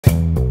Kia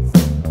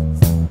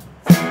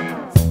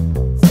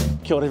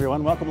ora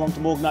everyone, welcome along to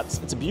Morgnuts.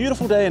 It's a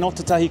beautiful day in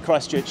Otatahi,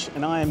 Christchurch,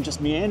 and I am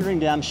just meandering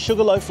down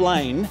Sugarloaf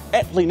Lane,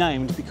 aptly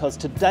named because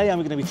today I'm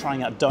going to be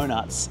trying out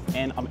donuts,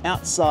 and I'm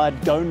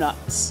outside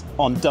Gonuts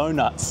on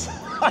Donuts.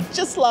 I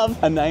just love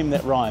a name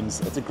that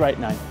rhymes. It's a great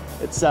name.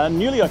 It's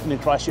newly opened in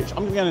Christchurch.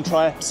 I'm going to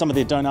try some of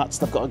their donuts.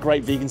 They've got a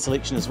great vegan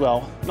selection as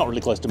well. Not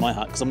really close to my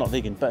heart because I'm not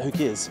vegan, but who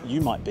cares?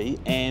 You might be.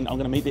 And I'm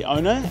going to meet the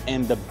owner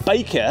and the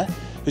baker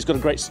who's got a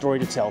great story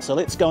to tell. So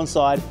let's go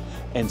inside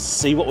and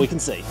see what we can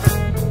see.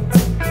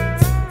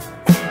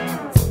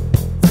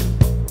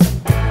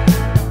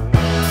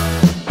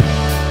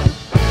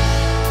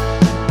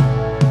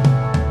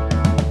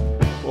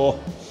 Oh,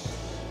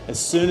 as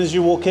soon as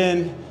you walk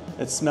in,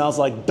 it smells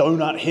like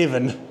donut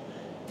heaven.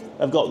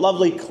 They've got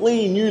lovely,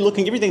 clean, new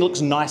looking, everything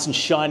looks nice and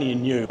shiny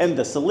and new. And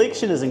the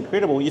selection is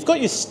incredible. You've got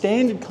your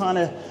standard kind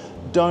of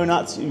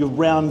donuts, your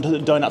round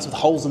donuts with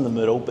holes in the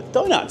middle, but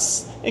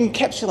donuts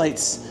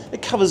encapsulates,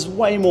 it covers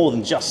way more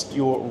than just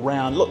your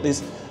round. Look,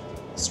 there's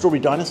strawberry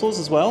dinosaurs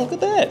as well, look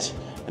at that.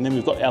 And then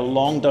we've got our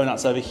long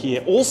donuts over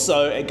here.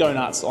 Also at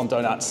Gonuts on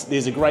Donuts,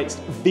 there's a great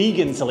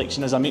vegan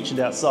selection, as I mentioned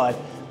outside.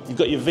 You've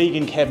got your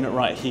vegan cabinet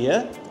right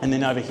here, and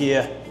then over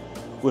here,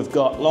 we've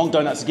got long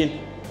donuts again,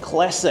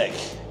 classic.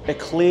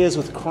 Eclairs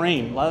with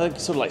cream,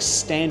 sort of like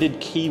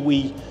standard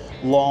Kiwi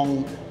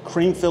long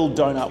cream-filled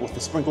donut with the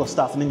sprinkler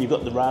stuff, and then you've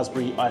got the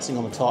raspberry icing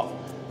on the top.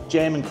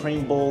 Jam and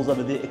cream balls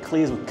over there,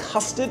 eclairs with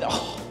custard.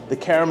 Oh, the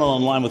caramel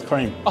in line with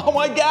cream. Oh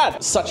my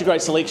God! Such a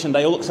great selection.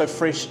 They all look so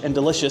fresh and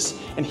delicious.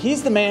 And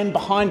here's the man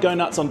behind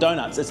Gonuts on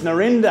Donuts. It's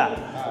Narendra.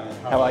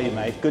 Hi, how are you,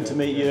 mate? Good to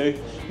meet you.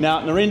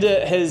 Now,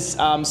 Narendra has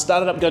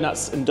started up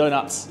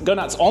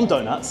Gonuts on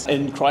Donuts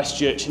in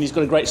Christchurch, and he's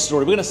got a great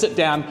story. We're gonna sit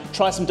down,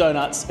 try some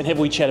donuts, and have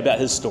a wee chat about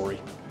his story.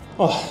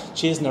 Oh,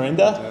 cheers,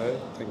 Narendra.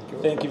 thank you.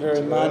 Thank you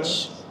very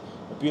much.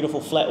 A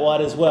beautiful flat white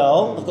as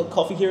well. I've got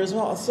coffee here as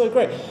well. It's so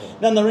great.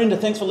 Now, Narendra,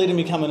 thanks for letting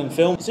me come in and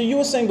film. So you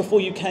were saying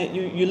before you came,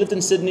 you lived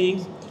in Sydney,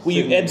 where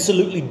you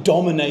absolutely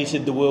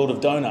dominated the world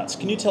of donuts.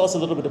 Can you tell us a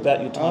little bit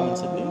about your time in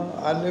Sydney?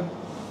 I live,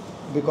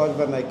 because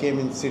when I came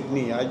in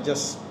Sydney, I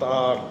just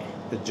start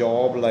the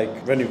job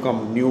like when you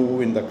come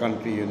new in the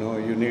country, you know,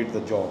 you need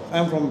the job.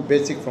 I'm from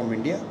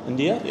India.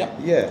 India, yeah.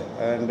 Yeah,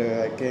 and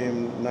I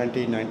came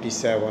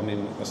 1997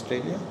 in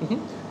Australia.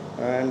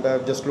 And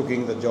I'm just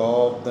looking the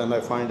job, then I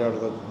find out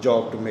the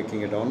job to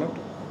making a donut.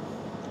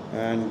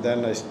 And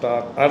then I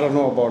start, I don't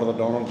know about the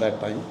donut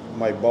that time.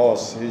 My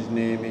boss, his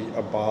name is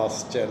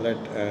Abbas Chalet,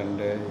 and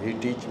he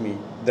teach me.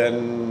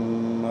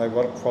 Then I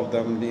worked for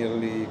them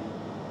nearly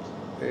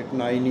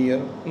 8-9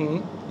 years.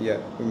 Yeah,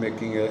 we're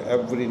making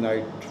every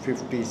night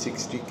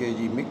 50-60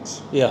 kg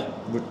mix. Yeah.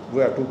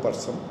 We are 2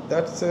 person.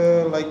 That's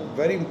like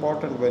very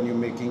important when you're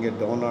making a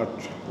donut.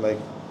 Like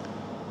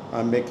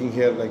I'm making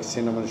here like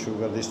cinnamon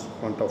sugar, this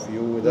front of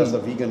you. That's the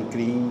vegan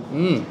cream.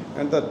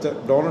 And the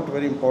donut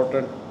very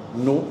important.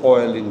 No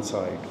oil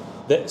inside.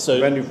 So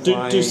when you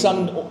do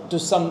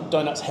some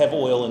donuts have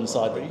oil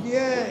inside?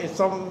 Yeah,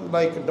 some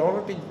like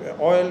donut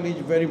oil is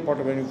very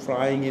important when you're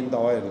frying in the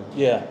oil.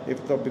 Yeah.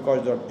 If the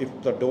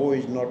dough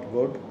is not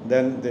good,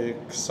 then they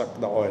suck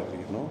the oil,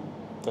 you know.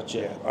 Gotcha.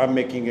 Yeah. I'm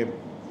making it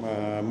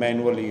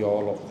manually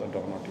all of the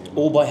donut. You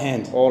know? All by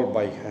hand? All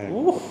by hand.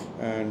 Oof.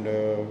 And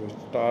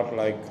start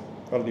like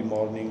early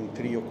morning,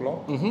 3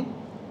 o'clock.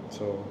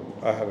 So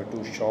I have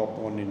 2 shops,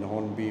 one in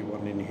Hornby,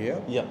 one in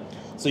here. Yeah.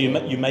 So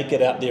you make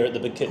it out there at the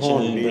big kitchen?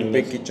 Hornby,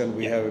 big kitchen,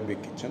 we have a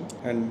big kitchen.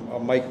 And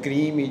my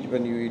cream is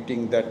when you're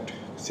eating that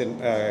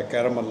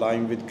caramel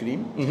lime with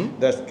cream,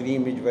 that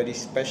cream is very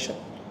special.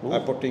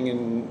 I'm putting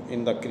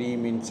in the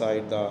cream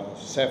inside the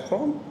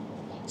saffron.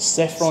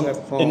 Saffron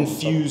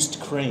infused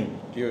cream.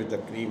 Use the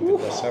cream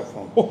with the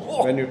saffron.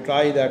 When you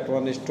try that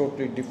one, it's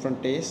totally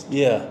different taste.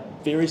 Yeah,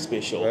 very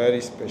special.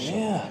 Very special.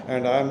 Yeah.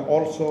 And I'm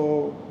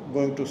also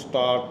going to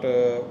start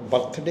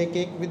birthday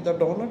cake with the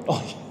donut.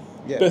 Oh,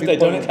 yeah, birthday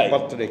donut cake?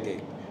 Birthday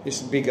cake.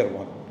 It's bigger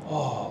one.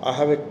 Oh. I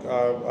have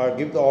I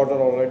give the order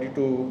already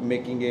to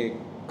making a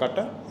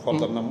cutter for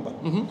the number.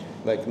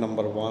 Like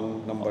number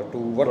 1, number 2,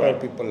 whatever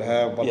people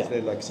have,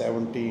 birthday like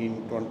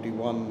 17,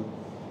 21,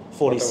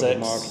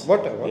 46.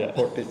 Whatever,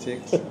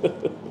 46.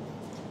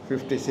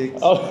 56,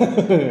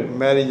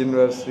 marriage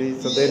anniversary,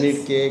 so they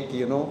need cake,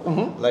 you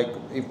know. Like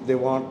if they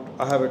want,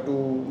 I have a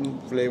 2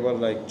 flavor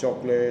like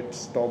chocolate,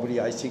 strawberry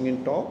icing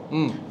in top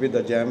with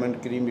the jam and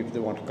cream if they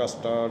want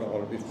custard,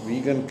 or with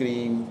vegan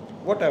cream,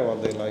 whatever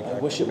they like. I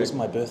wish it was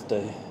my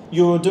birthday.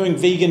 You're doing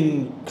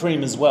vegan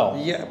cream as well?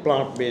 Yeah,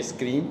 plant-based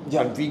cream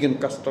and vegan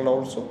custard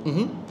also.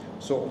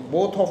 So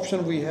both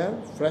options we have,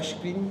 fresh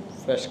cream,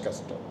 fresh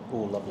custard.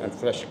 Oh, lovely. And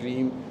fresh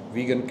cream,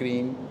 vegan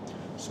cream.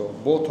 So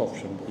both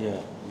options. Yeah,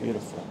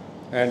 beautiful.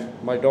 And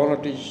my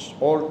donut is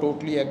all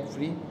totally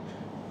egg-free.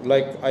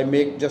 Like I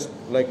make just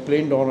like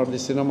plain donut, the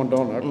cinnamon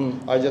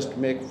donut, I just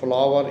make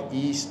flour,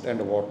 yeast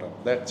and water.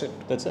 That's it.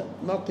 That's it?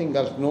 Nothing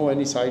else, no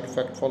any side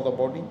effect for the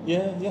body.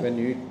 Yeah, yeah. When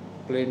you eat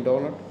plain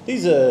donut.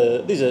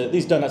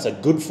 These donuts are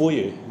good for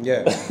you.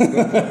 Yeah,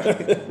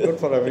 good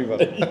for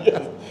everybody.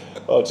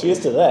 Oh, cheers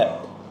to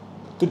that.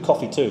 Good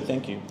coffee too,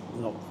 thank you.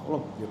 No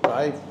problem. You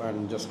try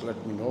and just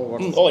let me know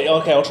what. Oh, yeah,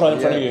 okay, I'll try in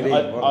front of you. please,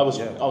 I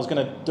was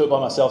going to do it by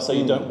myself so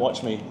you don't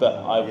watch me,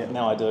 but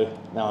now I do.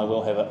 Now I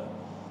will have it.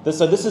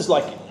 So this is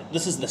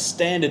the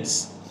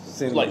standards,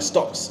 like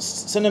stock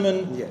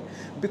cinnamon. Yeah,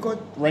 because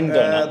ring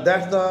donut.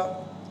 that's the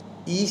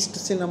East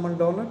cinnamon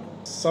donut.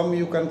 Some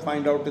you can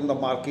find out in the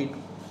market,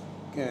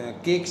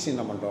 cake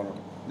cinnamon donut,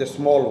 the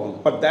small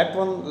one. But that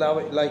one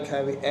like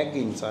have an egg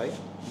inside.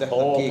 That's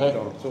the cake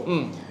donut.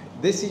 So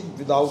this is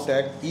without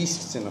egg,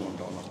 East cinnamon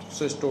donut.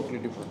 So it's totally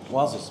different.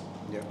 Wowzers.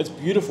 Yeah. It's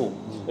beautiful.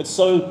 It's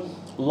so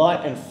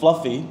light and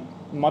fluffy.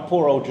 My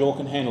poor old jaw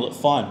can handle it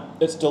fine.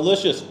 It's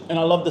delicious, and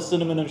I love the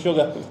cinnamon and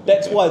sugar.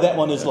 That's why that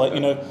one is like,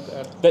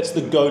 that's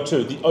the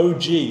go-to, the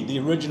OG, the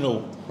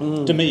original,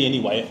 to me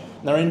anyway.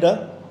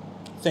 Narendra,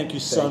 thank you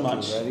so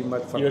much. Thank you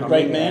very much for You're a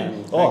coming great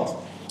man.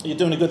 You're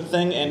doing a good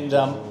thing, and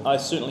I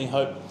certainly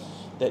hope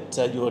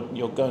that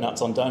your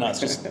Gonuts on Donuts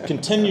just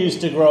continues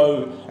to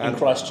grow in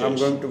Christchurch. I'm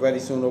going to very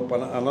soon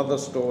open another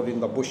store in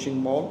the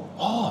Bushing Mall.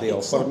 They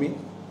offer me.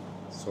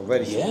 So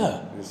very soon.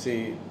 Yeah. You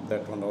see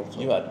that one also.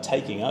 You are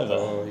taking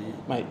over.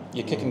 Mate,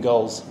 you're kicking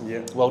goals.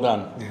 Yeah. Well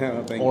done.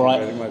 Thank All right.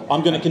 you very much.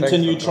 I'm going to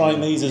continue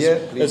trying these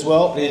as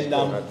well. Please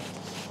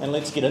and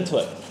let's get into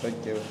it.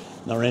 Thank you.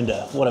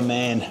 Narendra, what a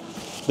man.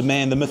 The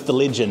man, the myth, the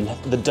legend,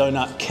 the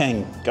donut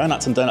king.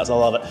 Gonuts and donuts, I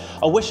love it.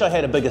 I wish I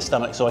had a bigger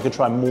stomach so I could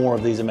try more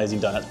of these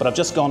amazing donuts, but I've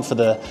just gone for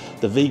the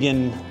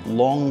vegan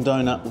long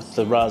donut with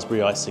the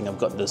raspberry icing. I've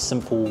got the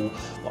simple,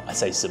 well, I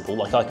say simple,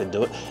 like I could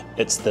do it.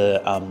 It's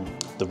the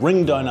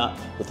ring donut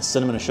with the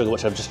cinnamon and sugar,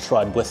 which I've just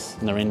tried with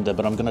Narendra,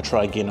 but I'm gonna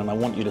try again, and I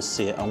want you to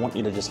see it. I want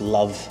you to just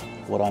love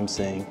what I'm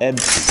seeing.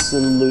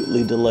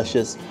 Absolutely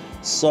delicious.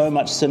 So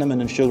much cinnamon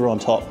and sugar on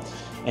top,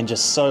 and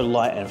just so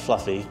light and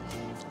fluffy.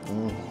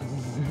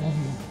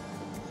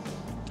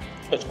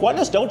 It's quite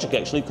nostalgic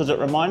actually, because it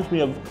reminds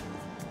me of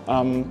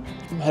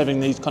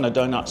having these kind of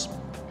donuts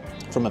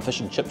from a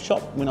fish and chip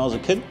shop when I was a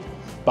kid,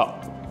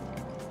 but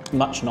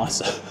much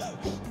nicer.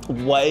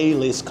 Way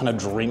less kind of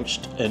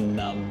drenched in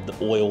the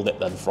oil that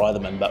they'd fry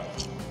them in, but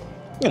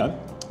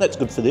that's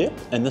good for there,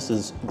 and this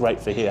is great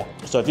for here.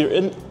 So if you're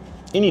in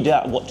any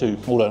doubt what to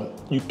order,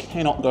 you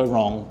cannot go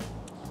wrong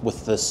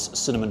with this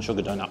cinnamon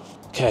sugar donut.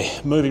 Okay,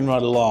 moving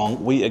right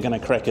along, we are gonna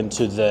crack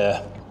into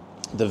the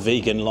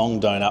vegan long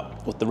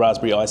donut with the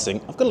raspberry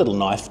icing. I've got a little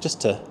knife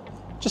just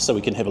so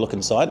we can have a look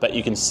inside, but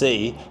you can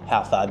see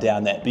how far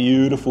down that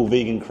beautiful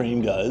vegan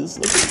cream goes.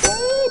 Look at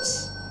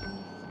that!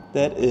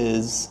 That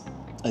is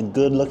a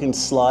good looking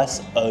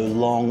slice of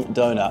long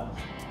donut.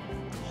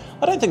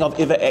 I don't think I've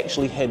ever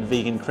actually had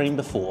vegan cream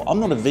before. I'm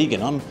not a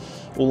vegan, I'm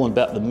all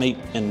about the meat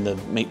and the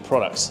meat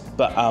products,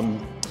 but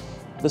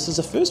this is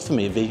a first for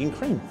me, a vegan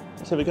cream.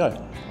 Let's have a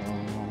go.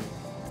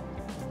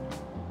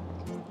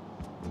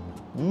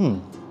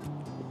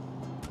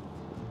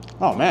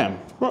 Oh man,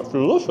 that's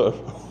delicious.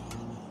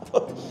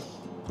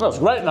 That's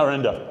great,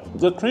 Narendra.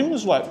 The cream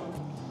is like,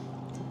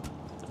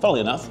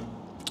 funnily enough,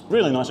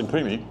 really nice and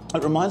creamy.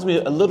 It reminds me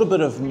a little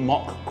bit of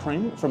mock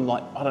cream from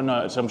like, I don't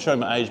know, I'm showing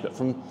my age, but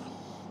from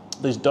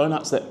these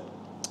donuts that,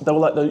 they were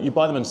like, you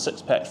buy them in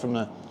 6-packs from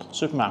the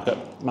supermarket.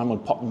 Mum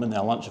would pop them in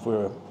our lunch if we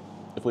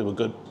were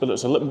good. But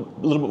it's a little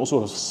bit more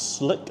sort of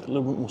slick, a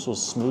little bit more sort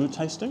of smooth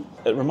tasting.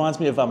 It reminds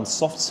me of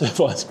soft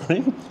serve ice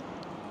cream.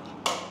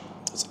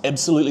 It's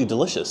absolutely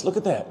delicious. Look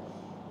at that.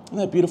 And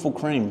that beautiful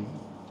cream.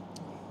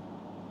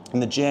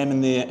 And the jam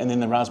in there, and then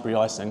the raspberry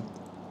icing.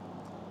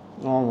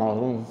 Oh my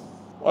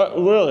God.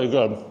 Really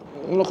good.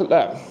 Look at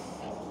that.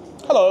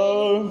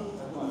 Hello.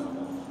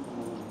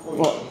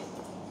 What?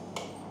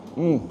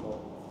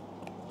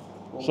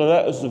 So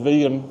that is the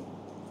vegan,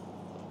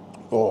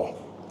 the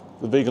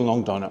vegan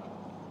long donut.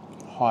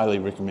 Highly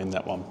recommend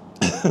that one.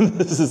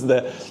 This is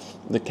the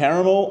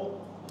caramel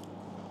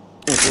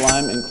with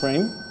lime and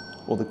cream,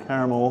 or the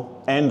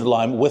caramel and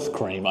lime with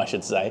cream, I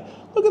should say.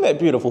 Look at that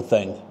beautiful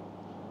thing.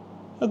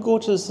 How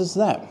gorgeous is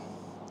that?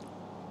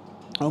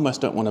 I almost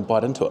don't want to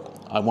bite into it.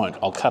 I won't,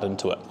 I'll cut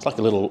into it. It's like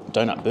a little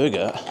donut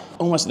burger.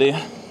 Almost there.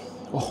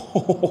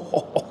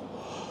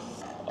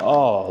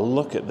 Oh,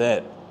 look at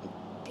that.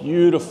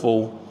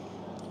 Beautiful,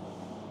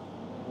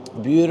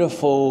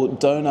 beautiful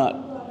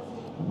donut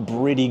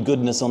bready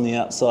goodness on the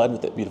outside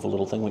with that beautiful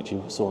little thing which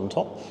you saw on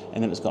top,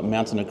 and then it's got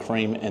mountain of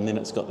cream, and then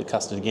it's got the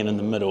custard again in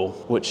the middle,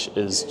 which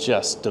is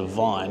just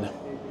divine.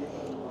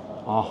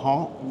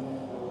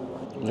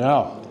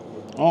 Yeah.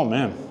 Oh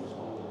man.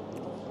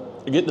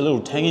 You get the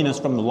little tanginess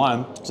from the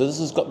lime. So this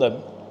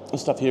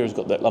stuff here has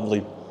got that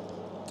lovely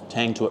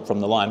tang to it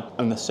from the lime,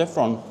 and the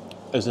saffron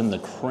is in the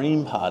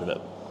cream part of it.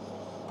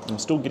 I'm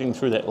still getting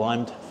through that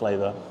lime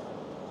flavour.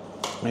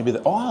 Maybe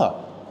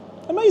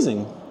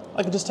amazing.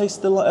 I could just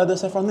taste the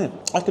saffron there.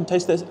 I could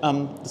taste the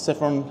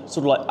saffron sort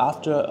of like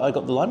after I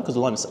got the lime, because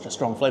the lime is such a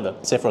strong flavour.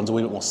 Saffron's a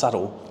wee bit more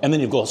subtle. And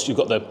then you've got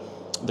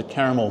the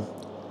caramel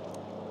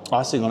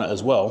icing on it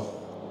as well.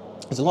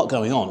 There's a lot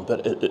going on,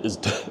 but it is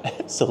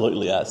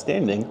absolutely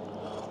outstanding.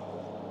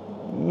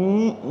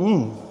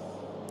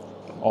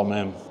 Oh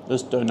man,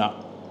 this donut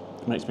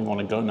makes me want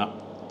to go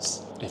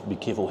nuts. You have to be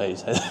careful how you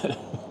say that.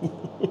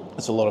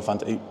 It's a lot of fun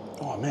to eat.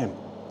 Oh man,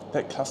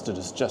 that custard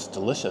is just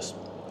delicious.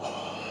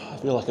 I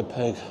feel like a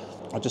pig.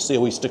 I just see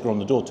a wee sticker on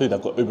the door too. They've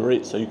got Uber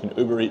Eats, so you can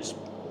Uber Eats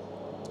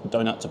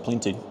donuts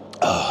aplenty.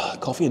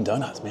 Coffee and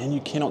donuts, man,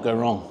 you cannot go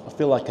wrong. I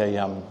feel like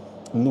a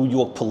New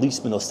York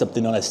policeman or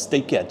something on a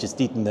stakeout, just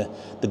eating the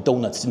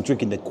donuts and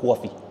drinking the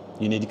coffee.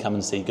 You need to come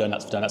and see Go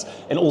Nuts for Donuts.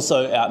 And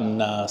also out in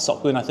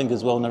Sockburn, I think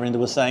as well, Narendra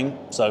was saying.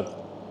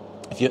 So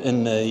if you're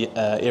in the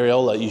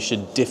Areola, you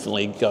should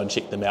definitely go and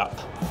check them out.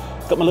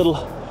 Got my little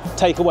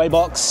takeaway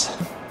box.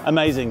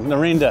 Amazing.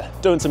 Narendra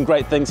doing some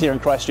great things here in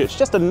Christchurch.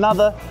 Just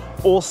another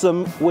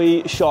awesome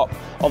wee shop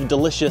of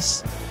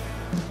delicious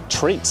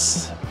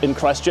treats in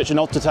Christchurch and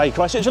Ōtautahi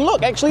Christchurch. And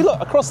look, actually look,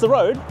 across the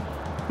road,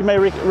 you may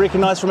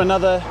recognise from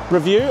another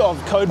review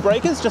of Code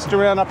Breakers, just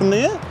around up in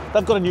there.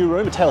 They've got a new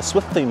room, a Taylor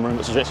Swift theme room,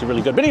 which is actually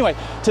really good. But anyway,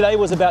 today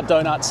was about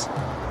donuts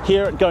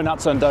here at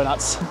Morgnuts On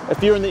Donuts.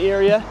 If you're in the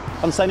area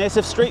on St.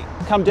 Asaph Street,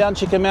 come down,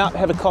 check them out,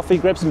 have a coffee,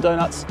 grab some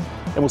donuts,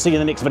 and we'll see you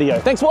in the next video.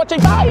 Thanks for watching,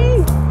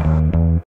 bye!